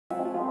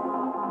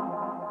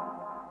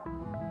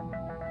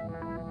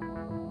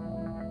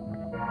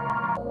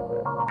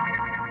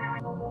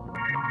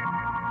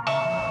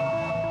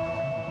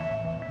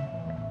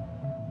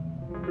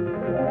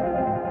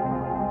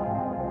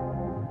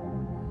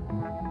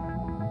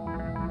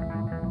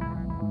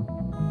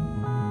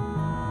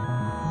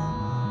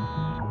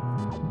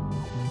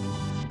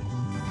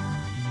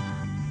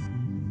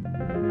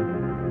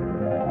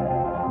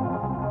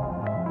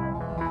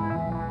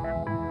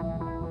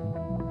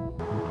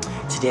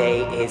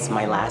Today is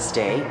my last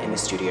day in the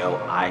studio.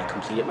 I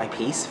completed my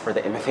piece for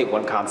the MFA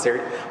I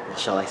concert, or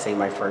shall I say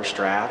my first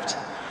draft.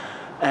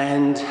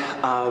 And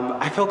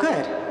I feel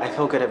good. I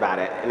feel good about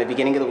it. In the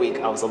beginning of the week,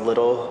 I was a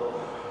little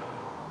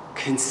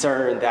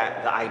concerned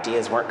that the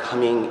ideas weren't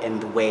coming in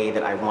the way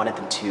that I wanted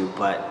them to,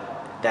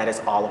 but that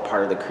is all a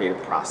part of the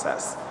creative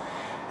process.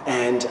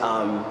 And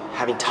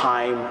having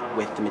time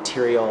with the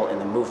material and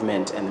the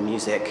movement and the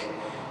music,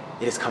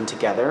 it has come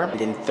together. And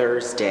then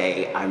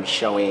Thursday, I'm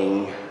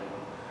showing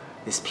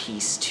this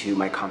piece to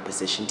my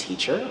composition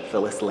teacher,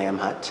 Phyllis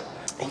Lamhut.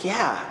 And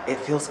yeah, it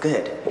feels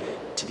good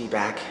to be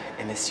back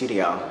in the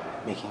studio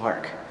making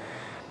work.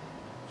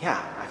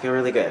 Yeah, I feel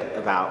really good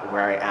about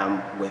where I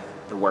am with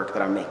the work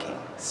that I'm making.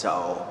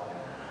 So,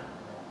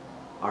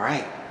 all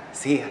right,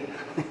 see ya.